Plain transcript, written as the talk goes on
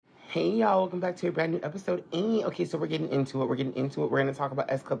Hey y'all, welcome back to a brand new episode. Okay, so we're getting into it. We're going to talk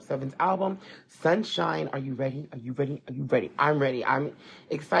about S Club 7's album, Sunshine. Are you ready? Are you ready? Are you ready? I'm ready. I'm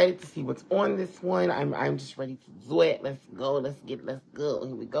excited to see what's on this one. I'm just ready to do it. Let's go. Let's go.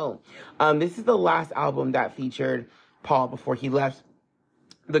 Here we go. This is the last album that featured Paul before he left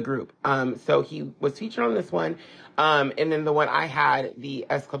the group. So he was featured on this one. And then the one I had, the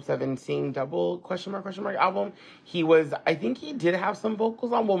S Club 7 Sing Double question mark album, I think he did have some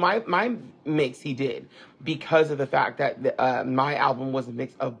vocals on. Well, my mix he did, because of the fact that my album was a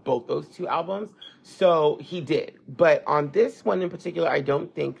mix of both those two albums. So he did. But on this one in particular, I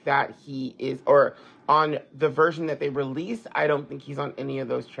don't think that he is, or on the version that they released, I don't think he's on any of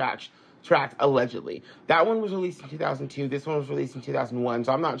those tracks allegedly. That one was released in 2002. This one was released in 2001.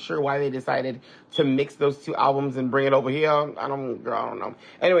 So I'm not sure why they decided to mix those two albums and bring it over here. I don't know.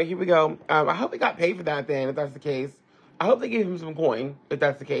 Anyway, here we go. I hope he got paid for that then, if that's the case. I hope they gave him some coin, if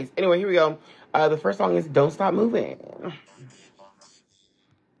that's the case. Anyway, here we go. The first song is Don't Stop Moving.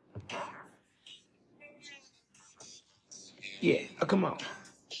 Yeah, come on.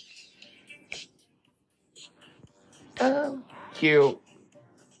 Cute.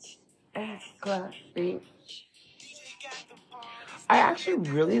 I actually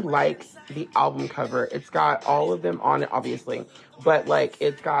really like the album cover. It's got all of them on it, obviously. But, like,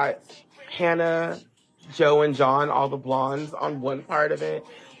 it's got Hannah, Joe, and John, all the blondes, on one part of it.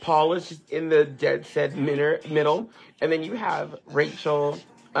 Paul is just in the dead set middle. And then you have Rachel,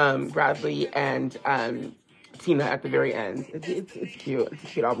 Bradley, and Tina at the very end. It's cute. It's a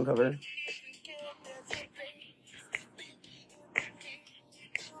cute album cover.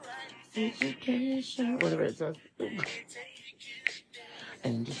 Whatever it says.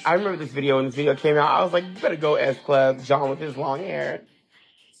 And I remember this video when this video came out. I was like, you better go S Club. John with his long hair.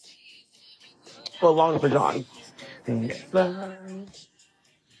 Well, long for John.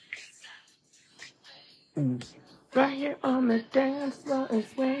 Right here on the dance floor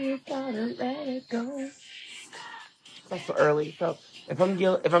is where you gotta let it go. It's also early, so if I'm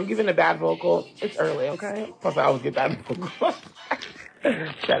giving a bad vocal, it's early, okay? Plus, I always get bad vocals.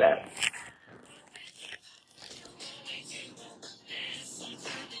 Shut up.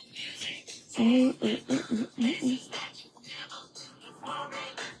 Yeah.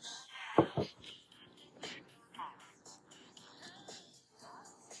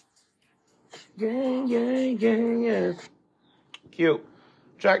 Cute.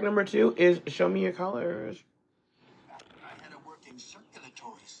 Track number 2 is Show Me Your Colors.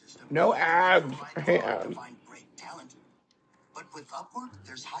 No abs. But with Upwork,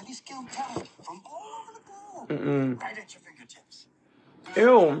 there's highly skilled talent from all over the globe. Right at your fingertips.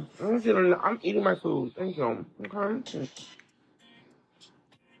 Ew. I'm eating my food. Thank you. Okay.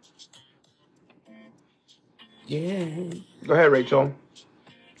 Yeah. Go ahead, Rachel.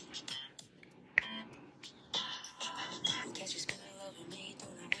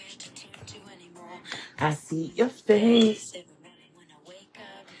 I see your face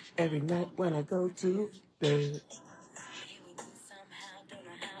every night when I go to bed.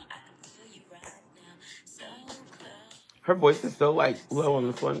 Her voice is so, like, low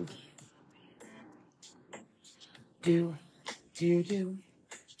on this one. Do.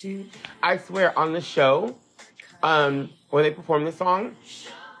 I swear, on the show, when they perform this song,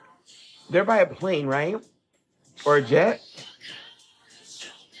 they're by a plane, right? Or a jet?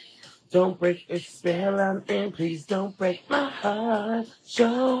 Don't break the spell I'm in, please don't break my heart.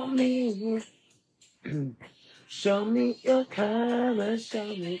 Show me your colors, tell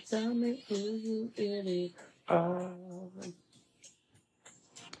me who you really are.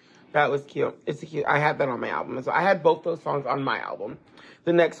 That was cute. It's cute. I had that on my album. So I had both those songs on my album.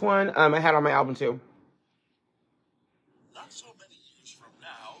 The next one, I had on my album too. Not so many years from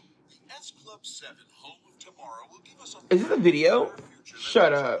now, the S Club 7 Home of Tomorrow will give us a... Is this a video?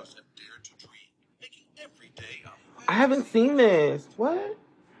 Shut up. I haven't seen this. What?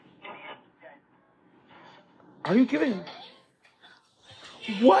 Are you kidding?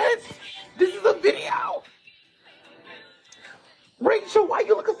 What? This is a video? Rachel, why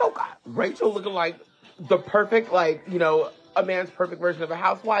you looking so good? Rachel looking like the perfect, like, you know, a man's perfect version of a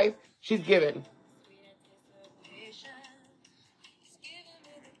housewife. She's given.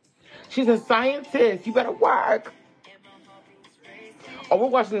 She's a scientist. You better work. Oh, we're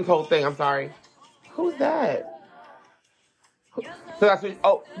watching this whole thing. I'm sorry. Who's that? So that's what,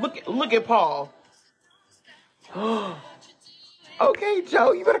 oh, look at Paul. Okay,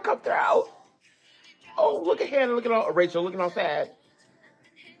 Joe, you better come through. Oh, look at Hannah, looking all Rachel, looking all sad.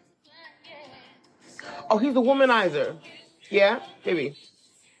 Oh, he's a womanizer. Yeah, maybe.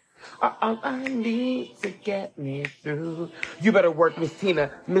 all I need to get me through. You better work, Miss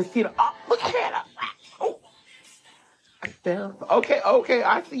Tina. Miss Tina. Oh, look at Hannah. Oh, I fell. Okay.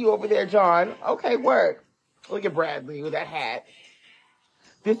 I see you over there, John. Okay, work. Look at Bradley with that hat.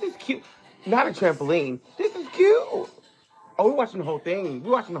 This is cute. Not a trampoline. This is cute. Oh, we're watching the whole thing.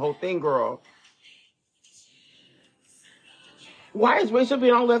 We're watching the whole thing, girl. Why is Rachel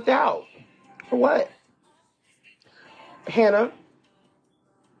being all left out? For what? Hannah.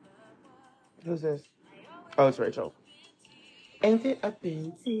 Who's this? Oh, it's Rachel. Ended up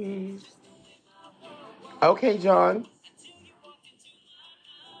in tears. Okay, John.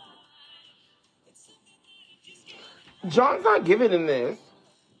 John's not giving in this.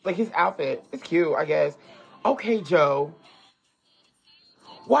 Like, his outfit. It's cute, I guess. Okay, Joe.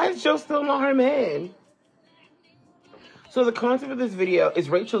 Why is Joe still not her man? So the concept of this video is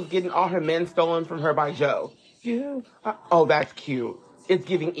Rachel's getting all her men stolen from her by Joe. Oh, that's cute. It's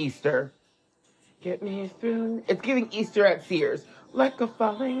giving Easter. Get me through. It's giving Easter at Sears. Like a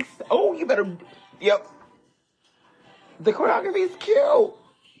falling star. Oh, you better. Yep. The choreography is cute.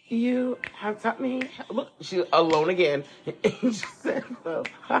 You have taught me. Look, she's alone again. She said so.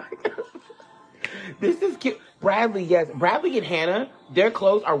 This is cute. Bradley, yes. Bradley and Hannah, their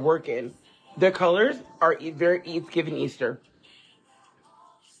clothes are working. Their colors are very, it's giving Easter.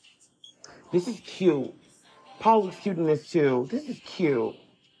 This is cute. Paul looks cute in this too. This is cute.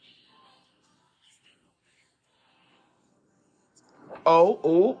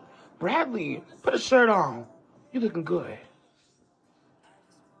 Oh, Bradley, put a shirt on. You looking good.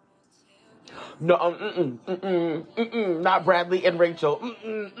 No, not Bradley and Rachel.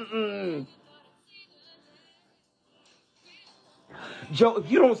 Joe,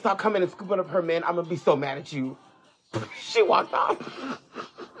 if you don't stop coming and scooping up her man, I'm gonna be so mad at you. She walked off.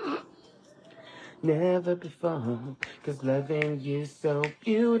 Never before, cause loving you so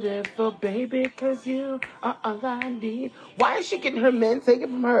beautiful, baby, cause you are all I need. Why is she getting her men taken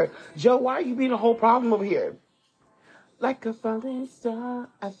from her? Joe, why are you being a whole problem over here? Like a falling star,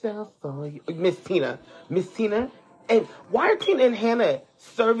 I fell for you. Miss Tina. And why are Tina and Hannah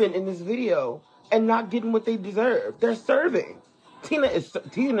serving in this video and not getting what they deserve? They're serving. Tina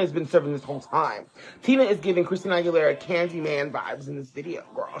has been serving this whole time. Tina is giving Christina Aguilera Candyman vibes in this video.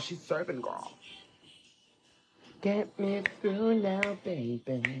 Girl, she's serving, girl. Get me through now,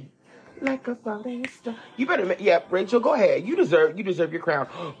 baby. Like a falling star. You better, yeah, Rachel, go ahead. You deserve your crown.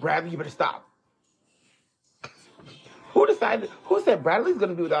 Bradley, you better stop. Who said Bradley's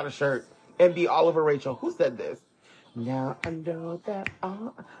gonna be without a shirt and be all over Rachel? Who said this? Now I know that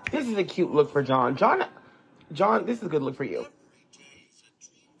this is a cute look for John. John, this is a good look for you.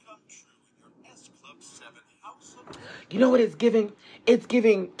 You know what it's giving? It's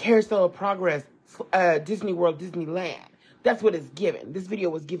giving Carousel of Progress, Disney World, Disneyland. That's what it's giving. This video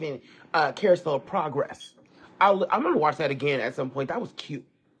was giving Carousel of Progress. I'm going to watch that again at some point. That was cute.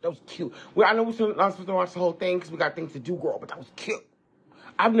 Well, I know we're not supposed to watch the whole thing because we got things to do, girl, but that was cute.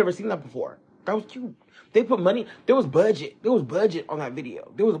 I've never seen that before. That was cute. They put money. There was budget. There was budget on that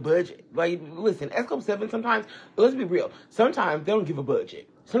video. There was a budget. Like, listen, S Club 7 sometimes, let's be real, sometimes they don't give a budget.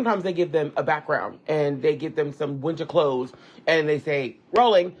 Sometimes they give them a background and they give them some winter clothes and they say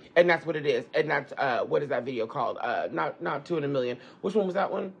rolling, and that's what it is. And that's what is that video called? Not 2 in a Million. Which one was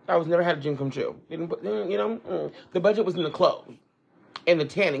that one? That was Never Had a Dream Come True. The budget was in the clothes and the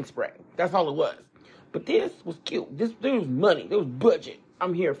tanning spray. That's all it was. But this was cute. There was money. There was budget.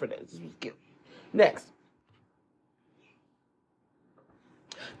 I'm here for this. This was cute. Next.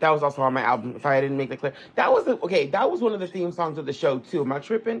 That was also on my album, if I didn't make that clear. That was one of the theme songs of the show, too. Am I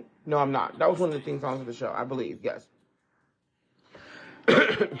tripping? No, I'm not. That was one of the theme songs of the show, I believe. Yes.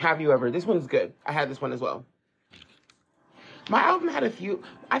 Have You Ever? This one's good. I had this one as well. My album had a few.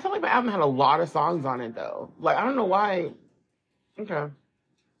 I felt like my album had a lot of songs on it, though. Like, I don't know why. Okay.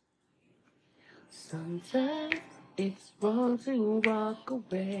 Sometimes it's wrong to walk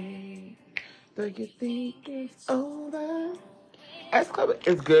away, though you think it's over. S Club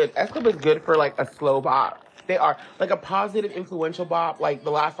is good. S Club is good for like a slow bop. They are like a positive, influential bop, like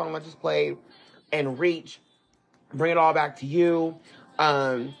the last song I just played, and Reach, Bring It All Back to You.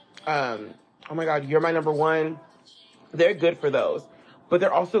 Oh my God, You're My Number One. They're good for those, but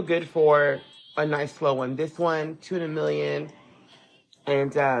they're also good for a nice slow one. This one, 2 in a Million,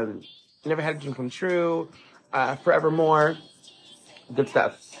 and Never Had a Dream Come True, Forevermore. Good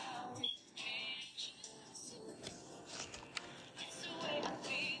stuff.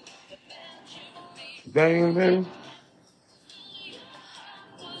 Baby.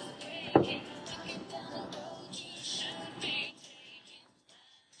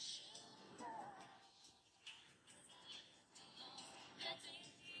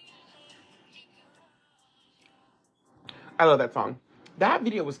 I love that song. That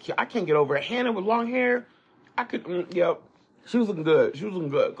video was cute. I can't get over it. Hannah with long hair. Yep. She was looking good. She was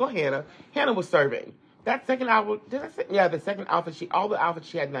looking good. Go Hannah. Hannah was serving. That second outfit, did I say? Yeah, the second outfit, all the outfits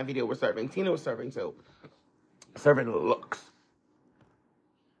she had in that video were serving. Tina was serving too. Serving looks.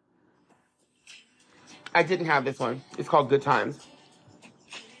 I didn't have this one. It's called Good Times.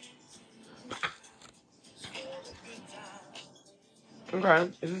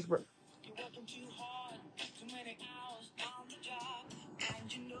 Okay. Is this...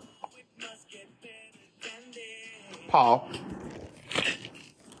 Paul.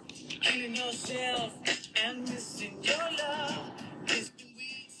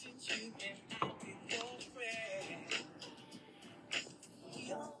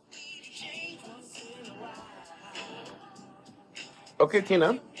 Okay,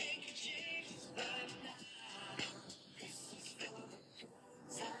 Tina.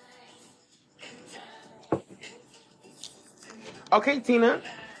 Okay, Tina.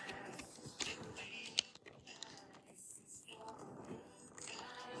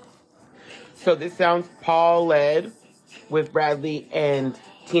 So this sounds Paul led with Bradley and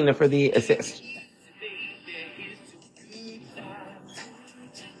Tina for the assist.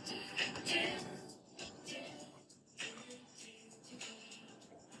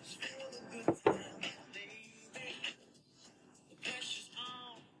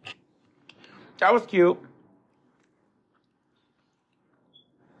 That was cute.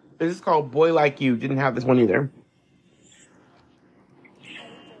 This is called Boy Like You. Didn't have this one either.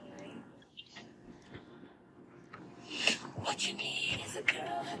 What you need is a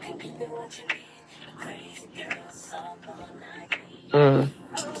girl who can give you what you need. A crazy girl, someone like me. Oh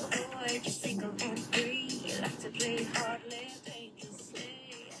boy, you're single and free. You like to play hard, live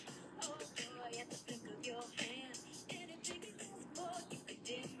dangerously. Oh boy, at the flick of your hand, anything you ask for, you can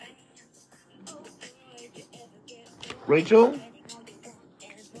demand. Oh boy, if you ever get Rachel?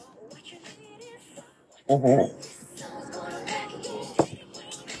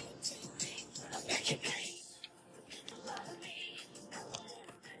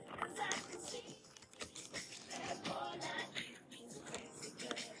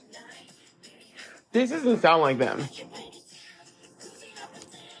 This doesn't sound like them.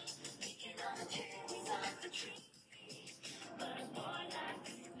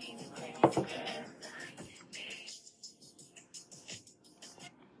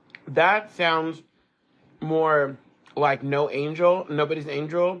 That sounds more like Nobody's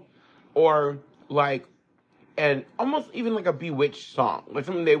Angel, or like an almost even like a Bewitched song, like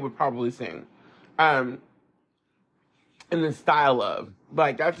something they would probably sing, in the style of,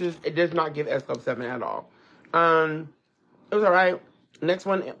 like, that's just, it does not give S Club 7 at all. It was alright. Next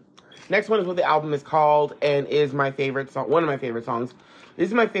one is what the album is called and is my favorite song, one of my favorite songs. This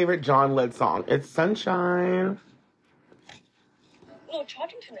is my favorite John-led song. It's Sunshine. Lord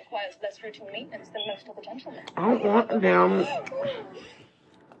Chargington requires less routine maintenance than most of the gentlemen. I don't want them.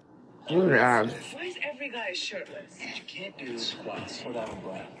 Why is every guy shirtless? You can't do squats without a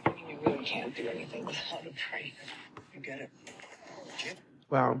bra. You really can't do anything without a brain. You get it.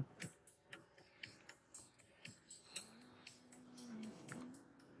 Wow.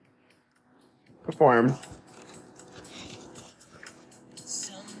 Perform.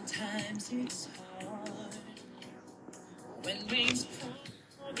 Sometimes it's hard when rain's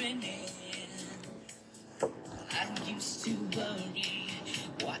pouring in. I used to worry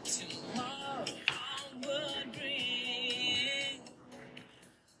what tomorrow would bring.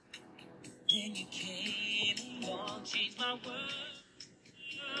 Then you came along, changed my world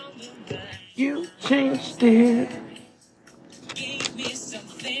around. You changed it. Gave me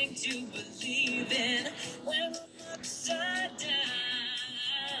something to believe in when I'm upside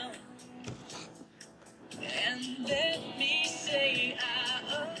down. And let me say I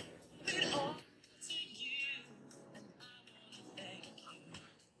owe it all to you.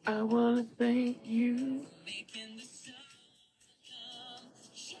 And I wanna thank you. making the sun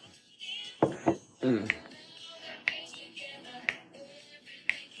come.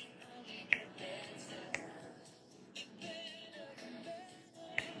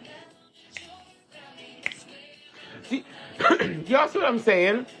 See, y'all see what I'm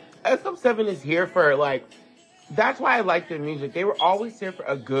saying? S Club 7 is here for, like, that's why I like their music. They were always here for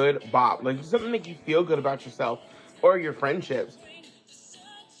a good bop. Like, something to make you feel good about yourself or your friendships.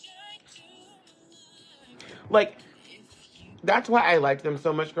 Like, that's why I liked them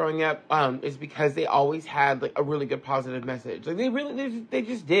so much growing up, is because they always had, like, a really good positive message. Like, they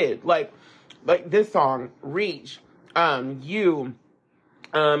just did. Like this song, Reach, You,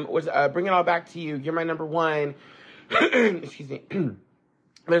 was Bring It All Back to You, You're My Number One. Excuse me.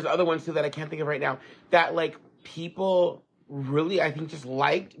 There's other ones, too, that I can't think of right now. That, like, people really, I think, just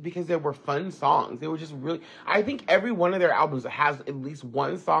liked because they were fun songs. They were just really, I think every one of their albums has at least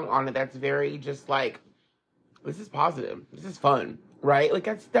one song on it that's very just like, this is positive. This is fun, right? Like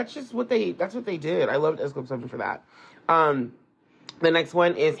that's just what they did. I loved S Club 7 for that. The next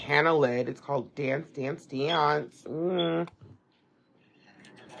one is Hannah Led. It's called Dance, Dance, Dance.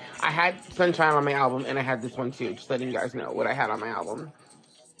 I had Sunshine on my album, and I had this one too. Just letting you guys know what I had on my album.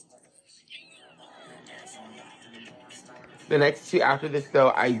 The next two after this,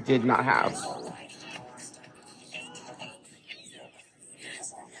 though, I did not have.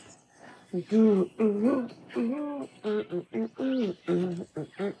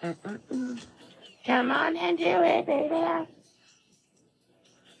 Come on and do it, baby.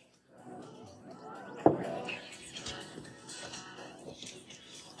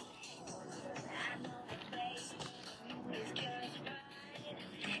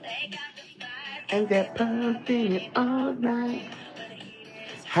 And they're pumping it all night.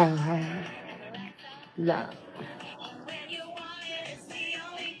 High love.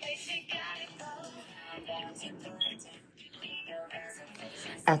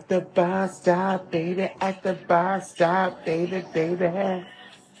 At the bus stop, baby. At the bus stop, baby, baby.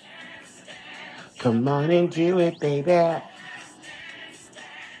 Come on and do it, baby.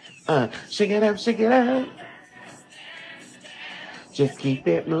 Shake it up, shake it up. Just keep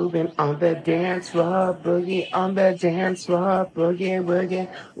it moving on the dance floor, boogie on the dance floor, boogie, boogie.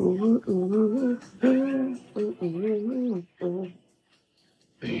 Ooh, ooh, ooh, ooh, ooh, ooh.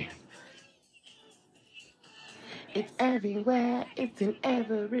 It's everywhere, it's in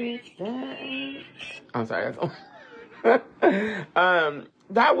everything. I'm sorry, that's all.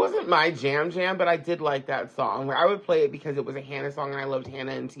 That wasn't my jam, but I did like that song. Like, I would play it because it was a Hannah song, and I loved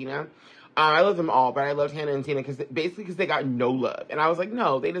Hannah and Tina. I love them all, but I loved Hannah and Tina because they got no love. And I was like,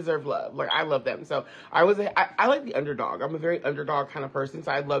 no, they deserve love. Like, I love them. So I like the underdog. I'm a very underdog kind of person.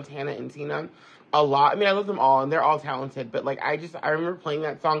 So I loved Hannah and Tina a lot. I mean, I love them all and they're all talented, but like, I remember playing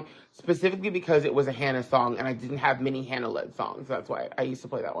that song specifically because it was a Hannah song and I didn't have many Hannah-led songs. That's why I used to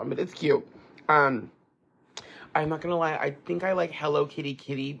play that one, but it's cute. I'm not gonna lie. I think I like Hello Kitty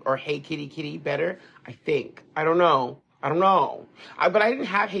Kitty or Hey Kitty Kitty better. I think. I don't know. But I didn't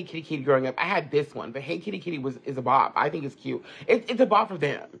have Hey Kitty Kitty growing up. I had this one, but Hey Kitty Kitty is a bop. I think it's cute. It's a bop for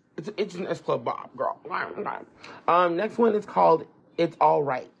them. It's an S Club bop, girl. Next one is called It's All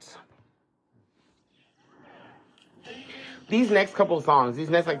Right. These next couple of songs, these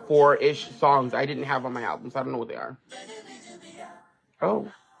next like 4-ish songs, I didn't have on my album, so I don't know what they are. Oh,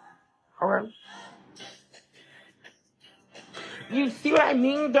 okay. You see what I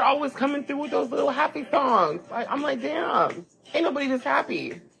mean? They're always coming through with those little happy songs. I'm like, damn, ain't nobody this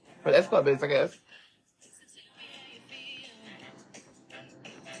happy. But S Club is, I guess.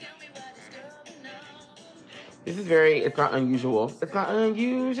 This is it's not unusual. It's not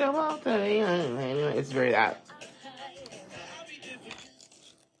unusual. It's very that.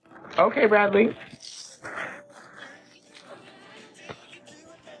 Okay, Bradley.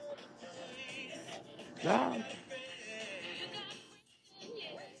 Yeah.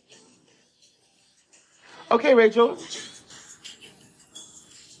 Okay, Rachel.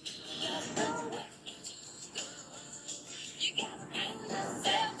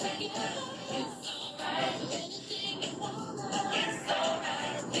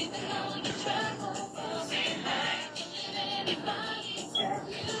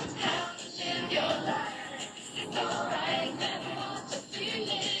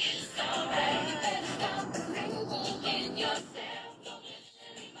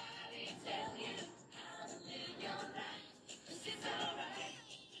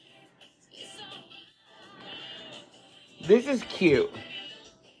 This is cute.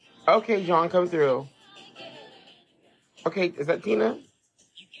 Okay, John, come through. Okay, is that Tina?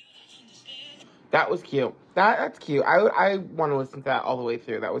 That was cute. That's cute. I want to listen to that all the way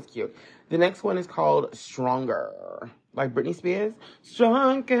through. That was cute. The next one is called Stronger, like Britney Spears.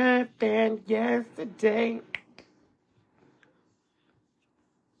 Stronger than yesterday.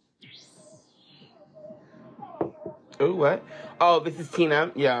 Oh, what? Oh, this is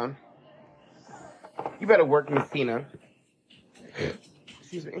Tina. Yeah. You better work, Miss Tina.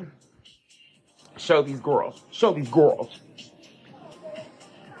 Excuse me. Show these girls. Show these girls.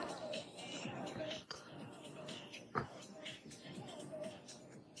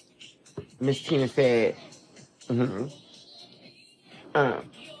 Miss Tina said, yeah.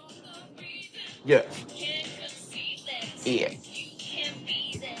 Yeah.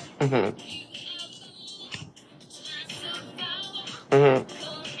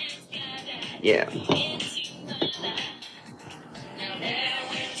 Yeah.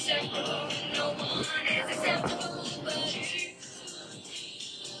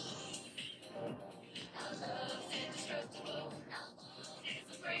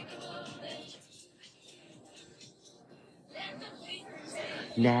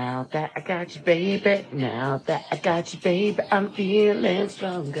 Now that I got you, baby. Now that I got you, baby. I'm feeling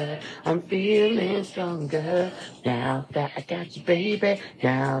stronger. I'm feeling stronger. Now that I got you, baby.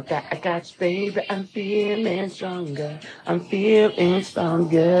 Now that I got you, baby. I'm feeling stronger. I'm feeling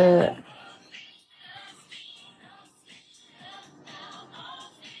stronger.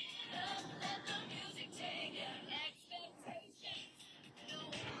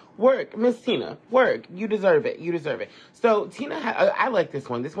 Work, Miss Tina. Work. You deserve it. You deserve it. So Tina, I like this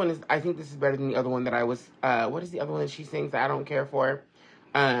one. This one is. I think this is better than the other one that I was. What is the other one that she sings that I don't care for?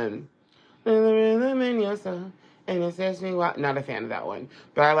 And it says me. Not a fan of that one,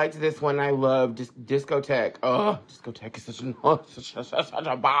 but I liked this one. I love Discotheque. Oh, Discotheque is such a bop.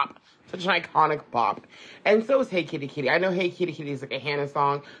 Such an iconic bop. And so is Hey Kitty Kitty. I know Hey Kitty Kitty is like a Hannah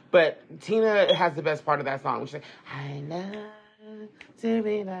song, but Tina has the best part of that song, which is like, I love to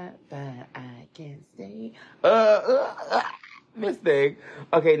be that, but I can't stay. This thing.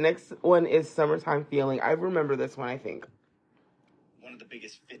 Okay, next one is Summertime Feeling. I remember this one, I think. One of the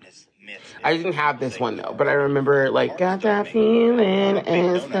biggest fitness myths. I didn't have this one though, but I remember like, got that feeling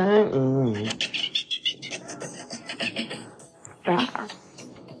and stuff.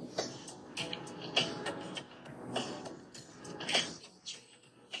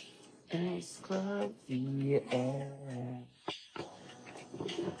 It's close the air.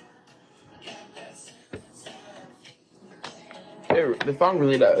 The song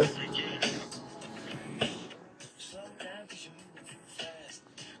really does.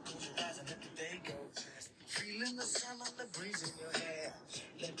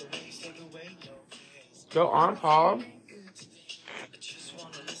 Go on, Paul.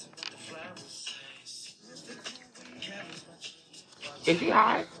 Is he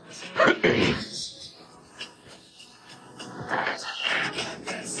hot?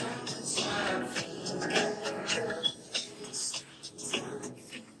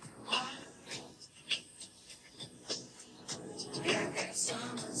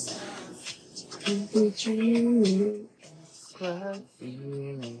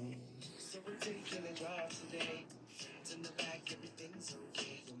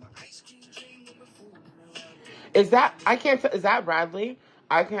 Is that, I can't tell, is that Bradley?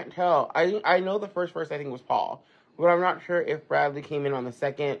 I can't tell. I know the first verse I think was Paul, but I'm not sure if Bradley came in on the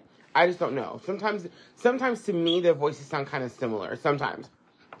second. I just don't know. Sometimes to me their voices sound kind of similar. Sometimes.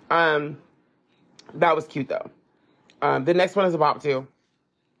 That was cute though. The next one is a bop too.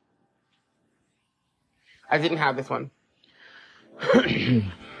 I didn't have this one.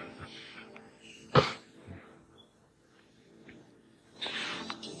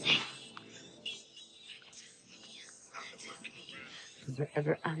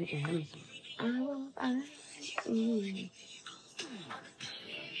 Wherever I am, I will find you.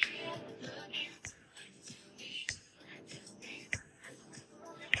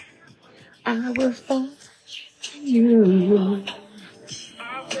 I will find you.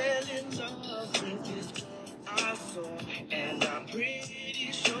 I fell in love with this girl I saw, and I'm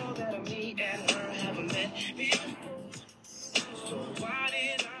pretty sure that me and her haven't met before. So why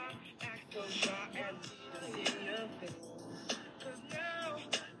did I act so shy and didn't say nothing? 'Cause now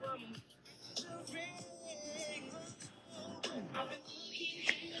I'm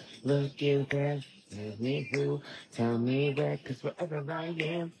Looking back, tell me who, tell me where, 'cause wherever I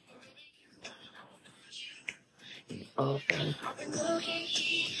am, open.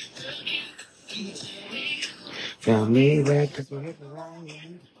 Tell me where, 'cause wherever I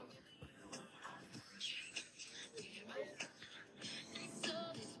am.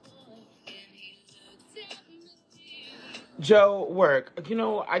 Joe, work. You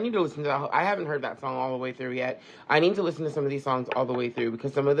know, I need to listen to that. I haven't heard that song all the way through yet. I need to listen to some of these songs all the way through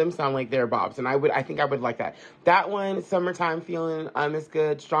because some of them sound like they're bops, and I think I would like that. That one, Summertime Feeling, is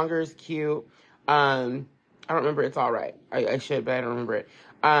good. Stronger is cute. I don't remember It's All Right. I should, but I don't remember it.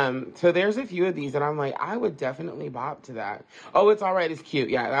 So there's a few of these, and I'm like, I would definitely bop to that. Oh, It's All Right is cute.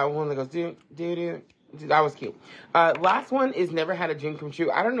 Yeah, that one that goes do do do. That was cute. Last one is Never Had a Dream Come True.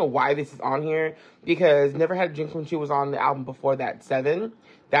 I don't know why this is on here because Never Had a Dream Come True was on the album before that, 7.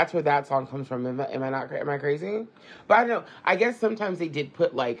 That's where that song comes from. Am I crazy? But I don't know. I guess sometimes they did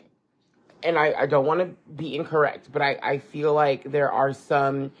put like, and I don't want to be incorrect, but I feel like there are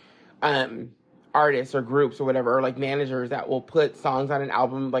some artists or groups or whatever, or like managers that will put songs on an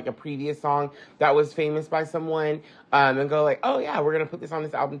album, like a previous song that was famous by someone, and go like, oh yeah, we're gonna put this on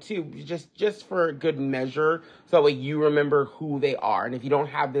this album too, just for good measure, so that way you remember who they are. And if you don't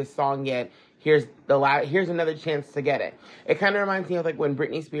have this song yet, here's another chance to get it. It kind of reminds me of like when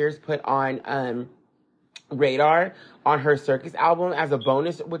Britney Spears put on Radar on her Circus album as a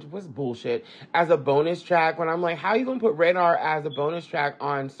bonus, which was bullshit, as a bonus track, when I'm like, how are you gonna put Radar as a bonus track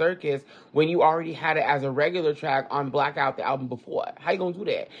on Circus when you already had it as a regular track on Blackout, the album before? How you gonna do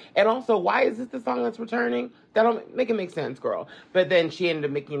that? And also, why is this the song that's returning? That don't make it make sense, girl. But then she ended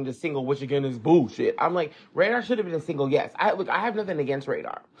up making the single, which again is bullshit. I'm like, Radar should have been a single, yes. I have nothing against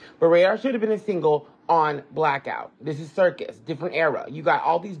Radar, but Radar should have been a single on Blackout. This is Circus, different era. You got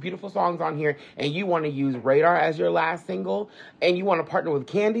all these beautiful songs on here, and you want to use Radar as your last single, and you want to partner with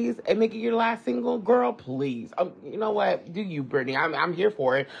Candies and make it your last single, girl, please. You know what? Do you, Brittany? I'm here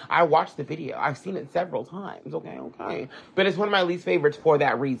for it. I watched the video. I've seen it several times. Okay. But it's one of my least favorites for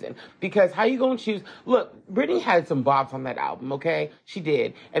that reason. Because how you gonna choose? Look, Brittany had some bops on that album, okay? She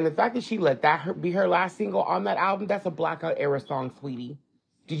did. And the fact that she let that be her last single on that album, that's a Blackout era song, sweetie.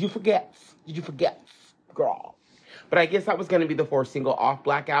 Did you forget? Girl? But I guess that was going to be the fourth single off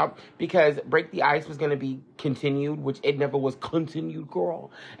Blackout, because Break the Ice was going to be continued, which it never was continued,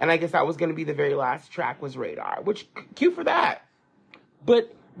 girl. And I guess that was going to be the very last track was Radar, which, cute for that.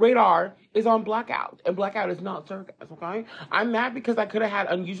 But Radar is on Blackout, and Blackout is not Circus, okay? I'm mad because I could have had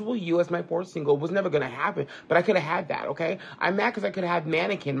Unusual You as my fourth single. It was never going to happen, but I could have had that, okay? I'm mad because I could have had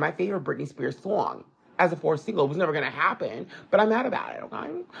Mannequin, my favorite Britney Spears song, as a fourth single. It was never going to happen, but I'm mad about it, okay?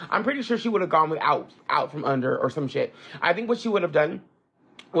 I'm pretty sure she would have gone with Out From Under or some shit. I think what she would have done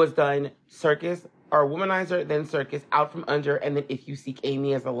was done Circus or Womanizer, then Circus, Out From Under, and then If You Seek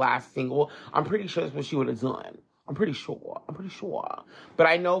Amy as the last single. I'm pretty sure that's what she would have done. I'm pretty sure. But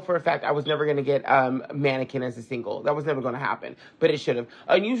I know for a fact I was never going to get Mannequin as a single. That was never going to happen. But it should have.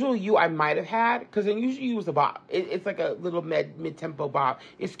 Unusual You I might have had, because Unusual You was a bop. It's like a little mid-tempo bop.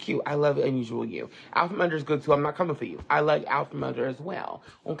 It's cute. I love Unusual You. Out From Under is good too. I'm not coming for you. I like Out From Under as well.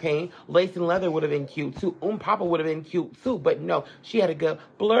 Okay? Lace and Leather would have been cute too. Papa would have been cute too. But no, she had to go.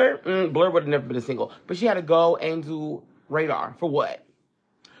 Blur would have never been a single. But she had to go and do Radar. For what?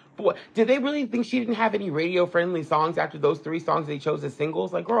 Did they really think she didn't have any radio-friendly songs after those 3 songs they chose as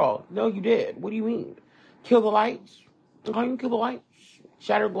singles? Like, girl, no, you did. What do you mean? Kill the Lights? Okay, Kill the Lights.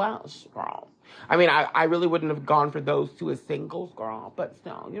 Shattered Glass, girl. I mean, I really wouldn't have gone for those 2 as singles, girl. But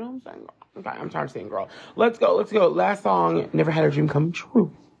still, you know what I'm saying, girl? Okay, I'm tired of saying girl. Let's go. Last song, Never Had a Dream Come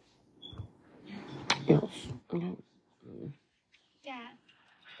True. Yes. Okay. Dad,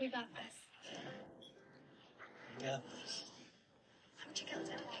 we got this. Yeah. How'd you get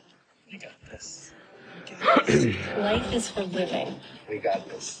that? We got this. Life is for living. We got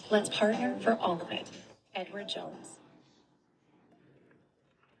this. Let's partner for all of it. Edward Jones.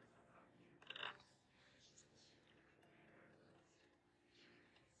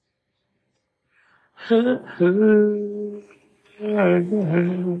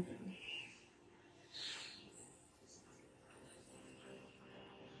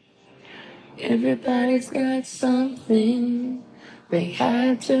 Everybody's got something they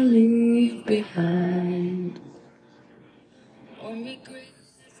had to leave behind. Or regret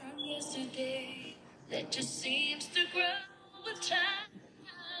from yesterday that just seems to grow with time.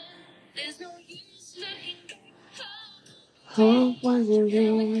 There's no use looking back. Hope wasn't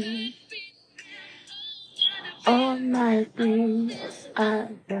there. All my dreams I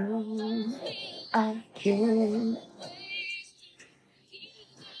know I can't.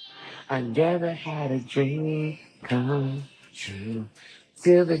 I never had a dream come true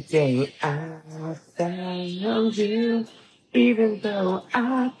till the day I found you. Even though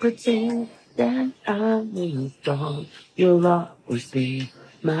I pretend that I moved on, you'll always be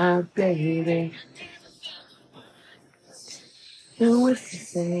my baby. And what's to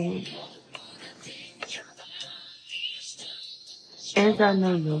say? And I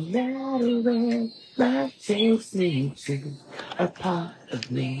know no matter where life takes me to, a part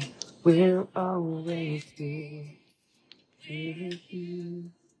of me will always be with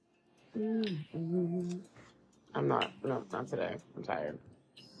you. Not today. I'm tired.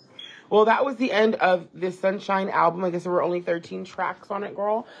 Well, that was the end of this Sunshine album. I guess there were only 13 tracks on it,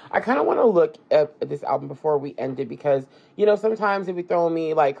 girl. I kind of want to look at this album before we end it because, you know, sometimes it be throwing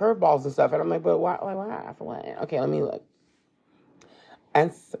me, like, curveballs and stuff. And I'm like, but why? Like, why? For what? Okay, let me look.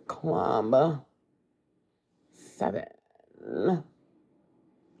 S Club 7.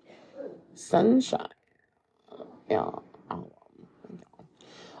 Sunshine. Yeah. I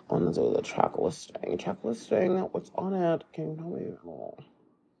want to do the track listing. What's on it? Can you tell me? Oh.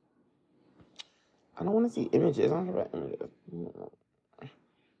 I don't want to see images. I don't care about images.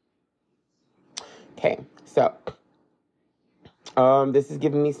 Okay, so this is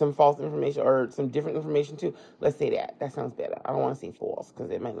giving me some false information or some different information too. Let's say that. That sounds better. I don't want to say false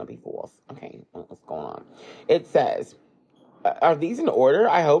because it might not be false. Okay, what's going on? It says, are these in order?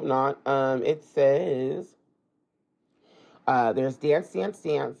 I hope not. It says There's Dance, Dance,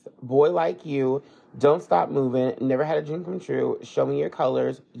 Dance, Boy Like You, Don't Stop Moving, Never Had a Dream Come True, Show Me Your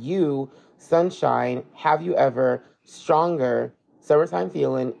Colors, You, Sunshine, Have You Ever, Stronger, Summertime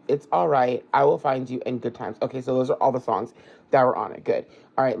Feeling, It's Alright, I Will Find You, and Good Times. Okay, so those are all the songs that were on it. Good.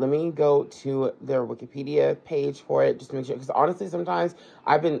 All right, let me go to their Wikipedia page for it, just to make sure. Because honestly, sometimes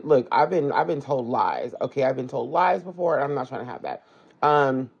I've been told lies. Okay, I've been told lies before, and I'm not trying to have that.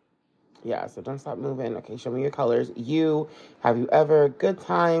 Yeah, so Don't Stop Moving. Okay, Show Me Your Colors. You, Have You Ever, Good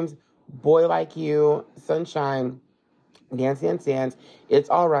Times, Boy Like You, Sunshine, Dance, Dance, Dance, It's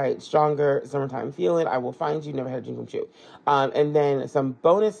Alright, Stronger, Summertime Feeling, I Will Find You, Never Had a Dream Come True. And then some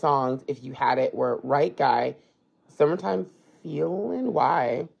bonus songs, if you had it, were Right Guy, Summertime Feeling,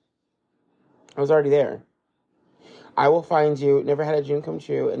 why? I was already there. I Will Find You, Never Had a Dream Come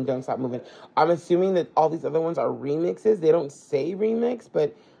True, and Don't Stop Moving. I'm assuming that all these other ones are remixes. They don't say remix,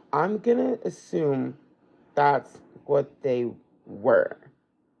 but I'm gonna assume that's what they were.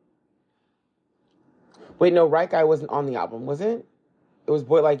 Wait, no, Right Guy wasn't on the album, was it? It was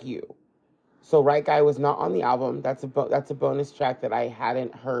Boy Like You. So Right Guy was not on the album. That's a bonus track that I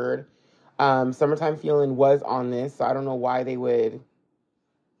hadn't heard. Summertime Feeling was on this, so I don't know why they would.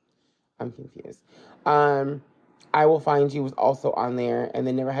 I'm confused. I Will Find You was also on there, and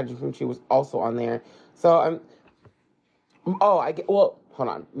then Never Had a Dream Come True was also on there. So well, hold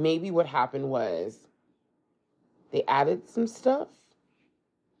on. Maybe what happened was they added some stuff,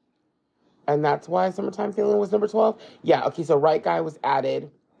 and that's why Summertime Feeling was number 12. Yeah, okay, so Right Guy was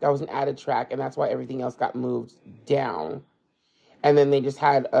added. That was an added track, and that's why everything else got moved down. And then they just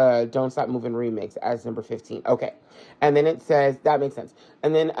had Don't Stop Moving remix as number 15. Okay. And then it says, that makes sense.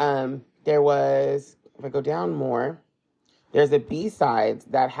 And then there was, if I go down more, there's a B-sides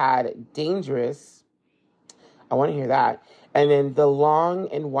that had Dangerous. I want to hear that. And then The Long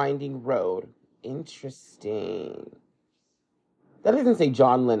and Winding Road. Interesting. That doesn't say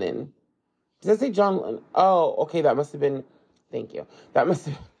John Lennon. Does it say John Lennon? Oh, okay, that must have been, thank you. That must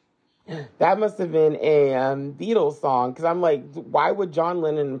have been a Beatles song, because I'm like, why would John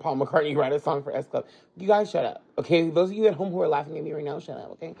Lennon and Paul McCartney write a song for S Club? You guys shut up, okay? Those of you at home who are laughing at me right now, shut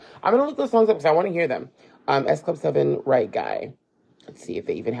up, okay? I'm going to look those songs up because I want to hear them. S Club 7, Right Guy. Let's see if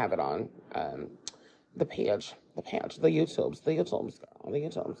they even have it on the page, the YouTubes,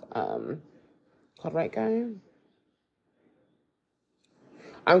 called Right Guy.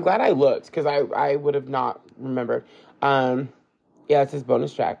 I'm glad I looked, because I would have not remembered. Yeah, it's his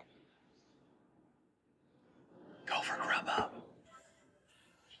bonus track. Go for Grubhub.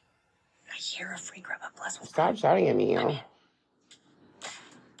 I hear a free Grubhub Plus. Stop shouting at me, yo.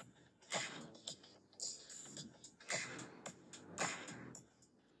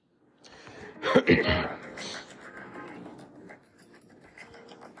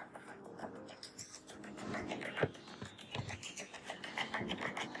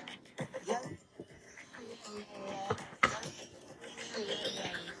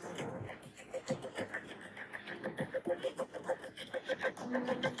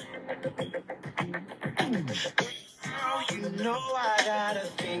 You know I got a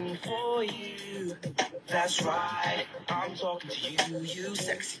thing for you. That's right, I'm talking to you, you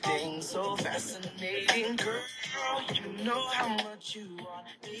sexy thing, so fascinating, girl. You know how much you want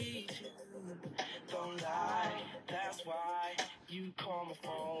me to. Don't lie, that's why you call my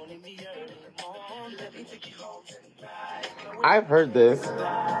phone in the early morning. Let me take you home tonight. I've heard this.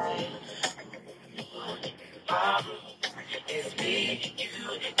 It's me, you,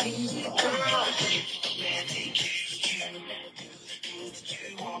 and you, girl. Man, take you,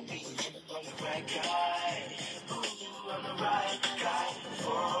 you want me. I'm the right guy. Ooh, I'm the right guy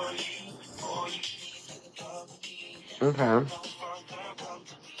for you. For you, need to come to me. Okay. Come further, come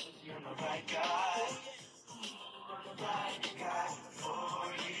to me. You're the right guy. Ooh, I'm the right guy for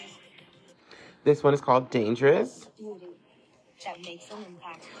you. This one is called Dangerous. Beauty that makes an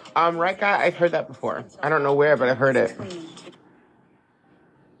impact. Right Guy, I've heard that before. I don't know where, but I've heard it.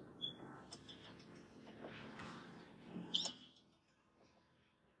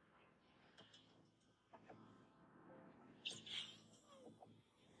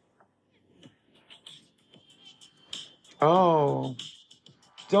 Oh.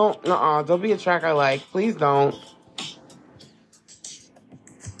 Don't be a track I like. Please don't.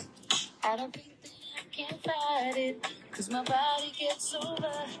 I don't think that I can fight it, 'cause my body gets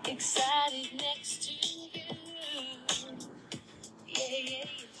over excited next to you. Yeah.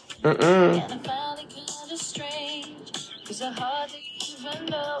 And I find it kind of strange, 'cause I hardly even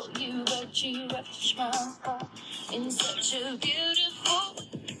know you, but you rush my heart in such a beautiful way.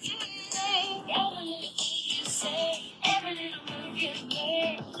 Every little thing you say, every little move you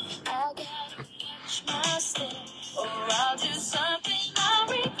make, I gotta watch my step, or I'll do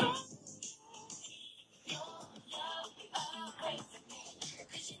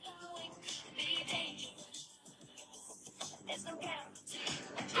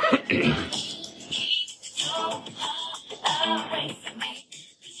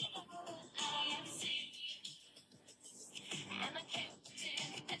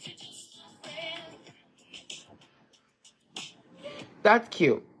That's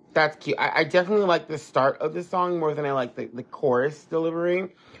cute. That's cute. I definitely like the start of the song more than I like the chorus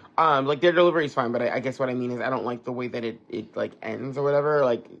delivery. Like their delivery is fine, but I guess what I mean is I don't like the way that it like ends or whatever.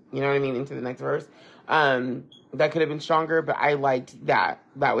 Like, you know what I mean? Into the next verse. That could have been stronger, but I liked that.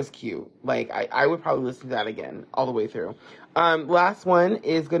 That was cute. Like I would probably listen to that again all the way through. Last one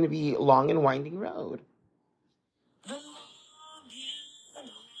is going to be Long and Winding Road.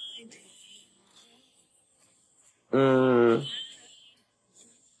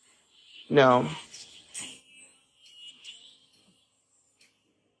 No.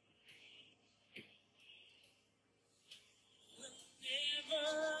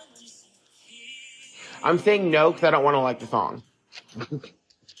 I'm saying no because I don't want to like the song.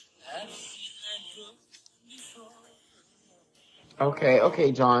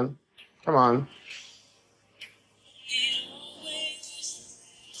 Okay, John. Come on.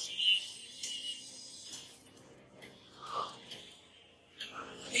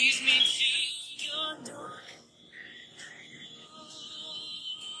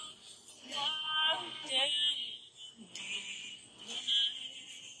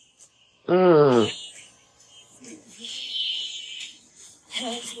 Mm.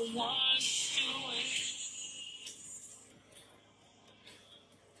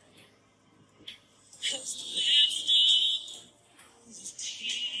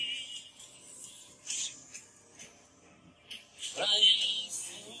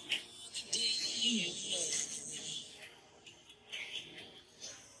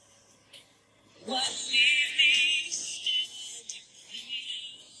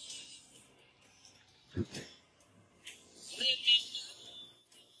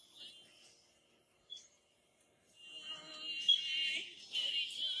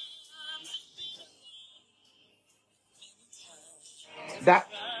 That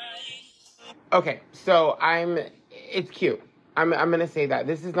okay, so it's cute. I'm gonna say that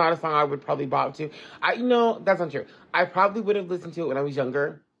this is not a song I would probably bop to. That's not true. I probably would have listened to it when I was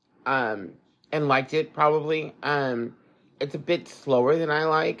younger, and liked it probably. It's a bit slower than I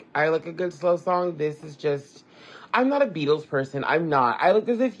like. I like a good slow song. This is just. I'm not a Beatles person. I'm not.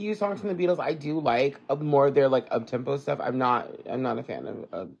 There's a few songs from the Beatles I do like, more of their like up tempo stuff. I'm not a fan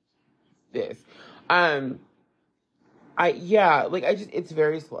of this. It's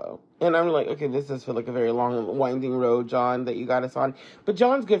very slow. And I'm like, okay, this does feel like a very long, winding road, John, that you got us on. But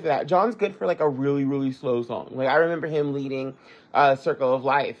John's good for that. John's good for, like, a really, really slow song. Like, I remember him leading Circle of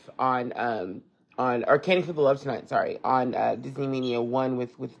Life or Candy for the Love Tonight, sorry, on Disney Mania 1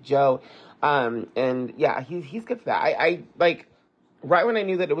 with Joe. And, yeah, he's good for that. I right when I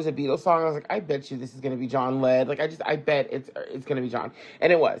knew that it was a Beatles song, I was like, I bet you this is going to be John led. Like, I bet it's going to be John.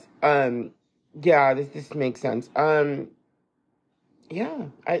 And it was. Yeah, this makes sense. Yeah,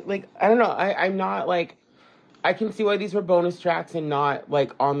 I don't know. I'm not like, I can see why these were bonus tracks and not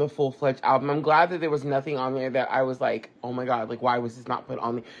like on the full-fledged album. I'm glad that there was nothing on there that I was like, oh my God, like why was this not put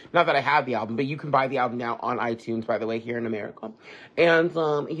on the, not that I have the album, but you can buy the album now on iTunes, by the way, here in America. And,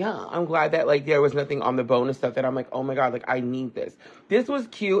 yeah, I'm glad that like there was nothing on the bonus stuff that I'm like, oh my God, like I need this. This was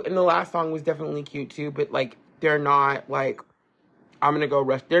cute, and the last song was definitely cute too, but like, they're not like, I'm gonna go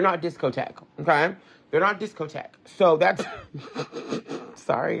rush. They're not discotheque, okay? They're not discotheque. So that's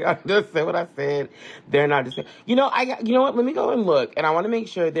sorry, I just said what I said. They're not discotheque. You know what? Let me go and look, and I want to make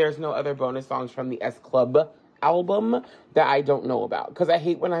sure there's no other bonus songs from the S Club album that I don't know about, because I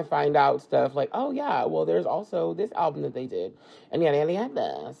hate when I find out stuff like, oh yeah, well there's also this album that they did, and yada yada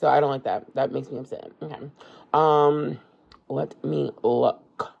yada. So I don't like that. That makes me upset. Okay. Let me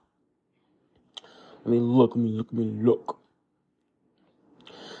look. Let me look.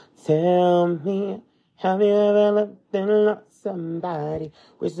 Tell me, have you ever loved and lost somebody?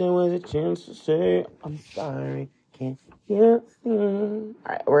 Wish there was a chance to say, I'm sorry, can't you see?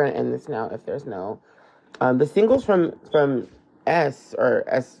 Alright, we're gonna end this now if there's no. The singles from S,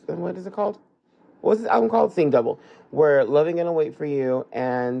 what is it called? What's this album called? Sing Double. Were Loving Gonna Wait For You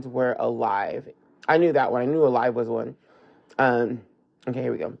and We're Alive. I knew that one. I knew Alive was one. Okay,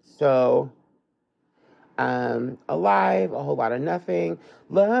 here we go. So, Alive, A Whole Lot of Nothing,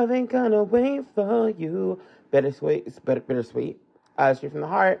 Love Ain't Gonna Wait For You, Bittersweet, Straight From the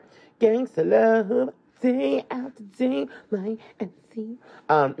Heart, Gangsta Love, Day After Day, My MC,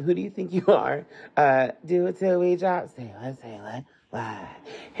 Who Do You Think You Are, Do It Till We Drop, Say What, Why,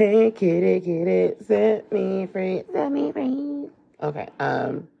 Hey Kitty, Set Me Free, okay,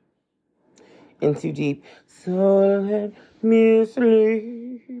 in too deep. So let me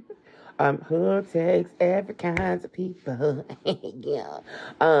sleep. Who takes every kind of people? Yeah.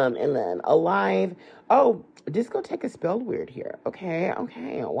 And then Alive. Oh, discotheque is spelled weird here. Okay.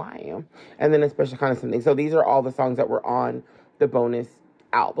 Why? And then a special kind of something. So these are all the songs that were on the bonus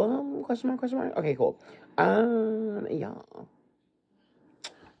album? Question mark. Okay, cool. Yeah.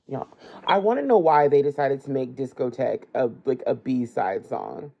 Yeah. I want to know why they decided to make Discotheque a B-side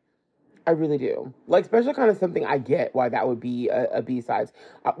song. I really do. Like, special kind of something, I get why that would be a B-side.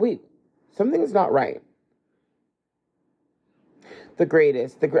 Wait, something's not right. The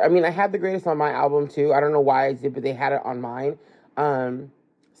Greatest. I mean, I had The Greatest on my album, too. I don't know why I did, but they had it on mine.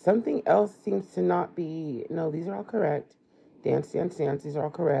 Something else seems to not be... No, these are all correct. Dance. These are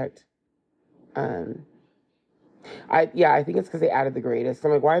all correct. I think it's because they added The Greatest. So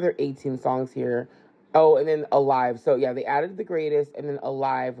I'm like, why are there 18 songs here? Oh, and then Alive. So yeah, they added The Greatest, and then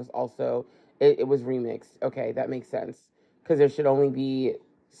Alive was also, it was remixed. Okay, that makes sense. Because there should only be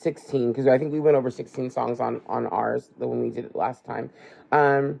 16, because I think we went over 16 songs on ours when we did it last time.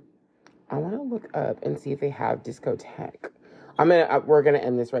 I want to look up and see if they have Discotheque. We're gonna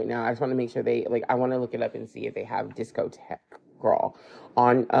end this right now. I just want to make sure I want to look it up and see if they have Discotheque, girl,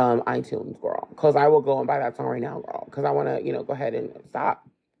 on iTunes, girl, because I will go and buy that song right now, girl, because I want to, go ahead and stop.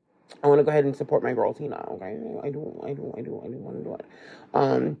 I want to go ahead and support my girl Tina. Okay, I do want to do it.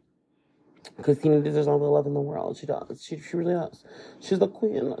 Because Tina deserves all the love in the world. She does. She really does. She's the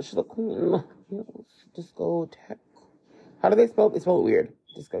queen. Yes, Discotheque. How do they spell it? They spell it weird.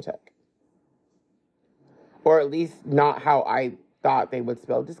 Discotheque. Or at least not how I thought they would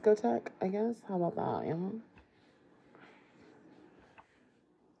spell discotheque, I guess. How about that,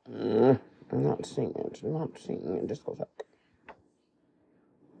 I'm not seeing it. Discotheque.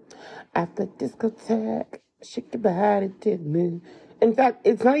 At the discotheque, shake your body to me. In fact,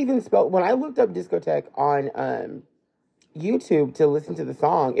 it's not even spelled. When I looked up discotheque on YouTube to listen to the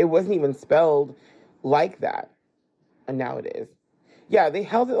song, it wasn't even spelled like that. And now it is. Yeah, they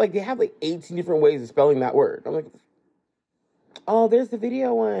held it they have 18 different ways of spelling that word. I'm like, oh, there's the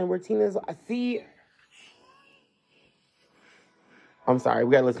video one where Tina's, see. I'm sorry,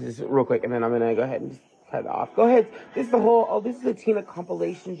 we gotta listen to this real quick, and then I'm gonna go ahead and just cut it off. Go ahead. This is this is the Tina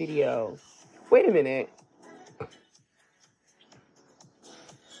compilation video. Wait a minute.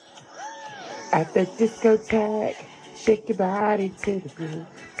 At the discotheque, shake your body to the groove,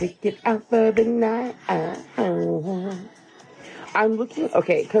 take it out for the night. I'm looking,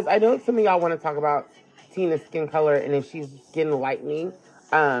 okay, because I know some of y'all want to talk about Tina's skin color and if she's skin lightening,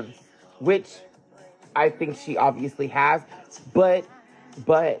 which I think she obviously has, but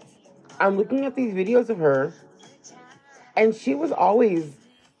I'm looking at these videos of her, and she was always,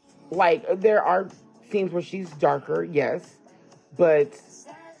 there are scenes where she's darker, yes, but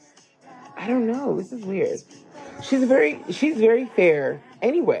I don't know, this is weird. She's very fair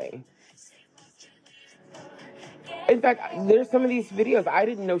anyway. In fact, there's some of these videos, I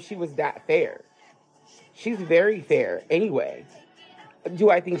didn't know she was that fair. She's very fair anyway. Do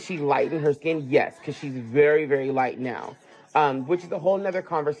I think she lightened her skin? Yes, because she's very, very light now. Which is a whole nother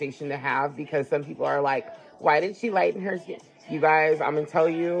conversation to have, because some people are like, why did she lighten her skin? You guys, I'm going to tell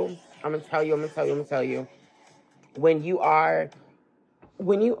you. When you are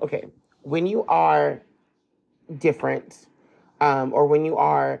different, or when you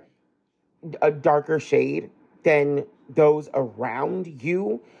are a darker shade than those around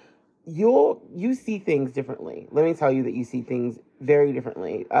you, you see things differently. Let me tell you that you see things very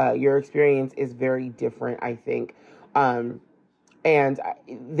differently. Your experience is very different, I think. And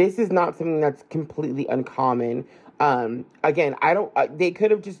this is not something that's completely uncommon. Again, they could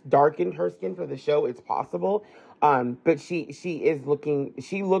have just darkened her skin for the show. It's possible. But she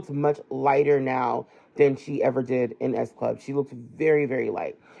looks much lighter now than she ever did in S Club. She looks very, very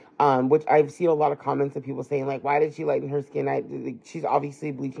light. Which I've seen a lot of comments of people saying, why did she lighten her skin? She's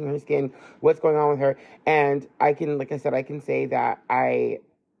obviously bleaching her skin. What's going on with her? And I can say that I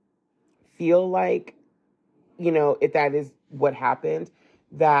feel like, if that is what happened,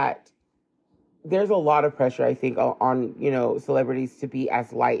 that there's a lot of pressure, I think, on celebrities to be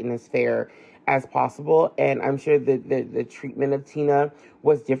as light and as fair as possible. And I'm sure the treatment of Tina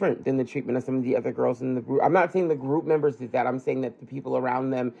was different than the treatment of some of the other girls in the group. I'm not saying the group members did that. I'm saying that the people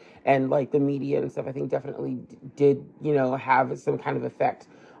around them and the media and stuff, I think definitely did, have some kind of effect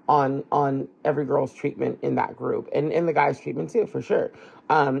on every girl's treatment in that group, and the guys' treatment too, for sure.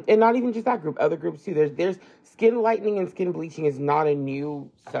 And not even just that group, other groups too. There's skin lightening and skin bleaching is not a new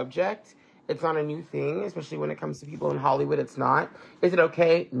subject. It's not a new thing, especially when it comes to people in Hollywood. It's not. Is it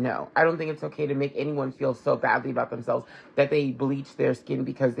okay? No. I don't think it's okay to make anyone feel so badly about themselves that they bleach their skin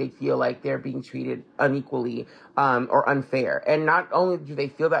because they feel like they're being treated unequally or unfair. And not only do they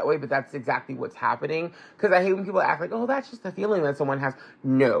feel that way, but that's exactly what's happening. Because I hate when people act like, oh, that's just a feeling that someone has.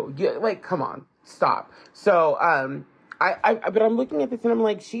 No. Like, come on. Stop. So, but I'm looking at this and I'm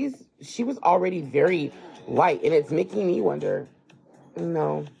like, she was already very light, and it's making me wonder.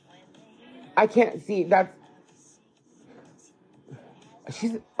 No, I can't see that's.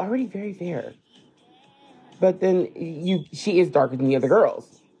 She's already very fair, but then she is darker than the other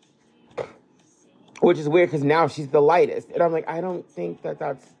girls, which is weird because now she's the lightest, and I'm like, I don't think that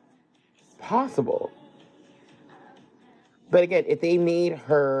that's possible. But again, if they made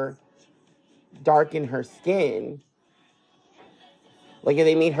her darken her skin, like if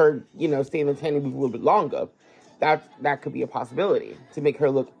they made her, stay in the tanning booth a little bit longer, that could be a possibility to make her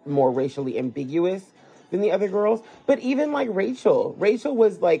look more racially ambiguous than the other girls. But even like Rachel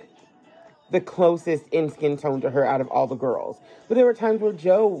was like the closest in skin tone to her out of all the girls. But there were times where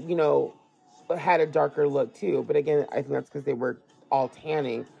Joe, had a darker look too. But again, I think that's because they were all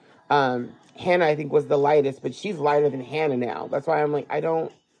tanning. Hannah, I think, was the lightest, but she's lighter than Hannah now. That's why I'm like,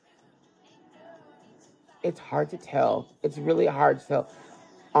 it's hard to tell. It's really hard to tell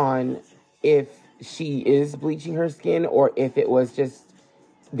on if she is bleaching her skin or if it was just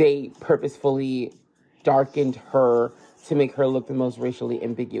they purposefully darkened her to make her look the most racially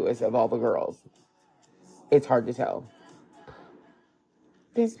ambiguous of all the girls. It's hard to tell.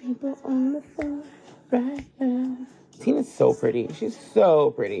 There's people on the phone right now. Tina's so pretty. She's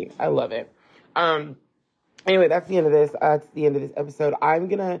so pretty. I love it. Anyway, that's the end of this. That's the end of this episode. I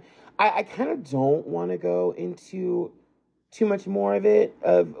kind of don't want to go into too much more of it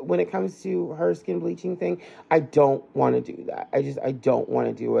when it comes to her skin bleaching thing. I don't want to do that. I don't want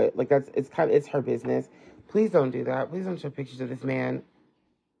to do it. Like it's her business. Please don't do that. Please don't show pictures of this man.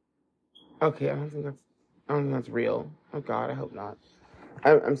 Okay, I don't think that's real. Oh God, I hope not.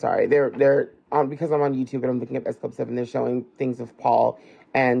 I'm sorry. They're because I'm on YouTube and I'm looking at S Club 7. They're showing things of Paul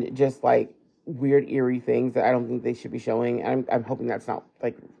and just like weird, eerie things that I don't think they should be showing. I'm hoping that's not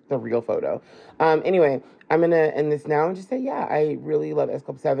like the real photo. Anyway, I'm going to end this now and just say, yeah, I really love S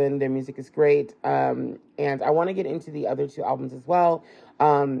Club 7. Their music is great. And I want to get into the other two albums as well.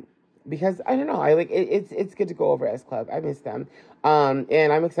 Because I don't know, it's good to go over S Club. I miss them.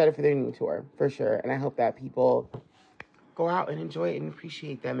 And I'm excited for their new tour for sure. And I hope that people go out and enjoy it and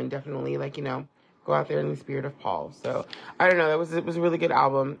appreciate them and definitely go out there in the spirit of Paul. So I don't know. It was a really good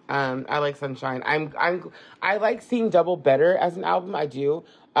album. I like Sunshine. I like seeing Double better as an album. I do.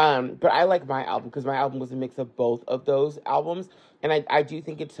 But I like my album because my album was a mix of both of those albums, and I do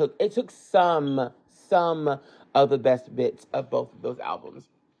think it took some of the best bits of both of those albums.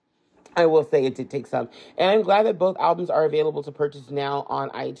 I will say it did take some. And I'm glad that both albums are available to purchase now on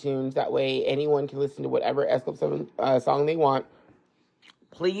iTunes. That way anyone can listen to whatever S Club 7 song they want.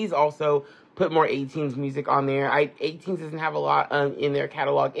 Please also put more 18's music on there. 18's doesn't have a lot in their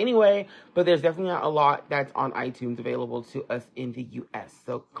catalog anyway, but there's definitely a lot that's on iTunes available to us in the U.S.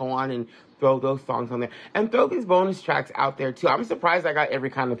 So go on and throw those songs on there. And throw these bonus tracks out there, too. I'm surprised I got Every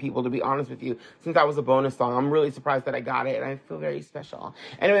Kind of People, to be honest with you. Since that was a bonus song, I'm really surprised that I got it, and I feel very special.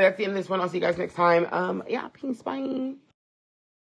 Anyway, that's the end of this one. I'll see you guys next time. Yeah, peace, bye.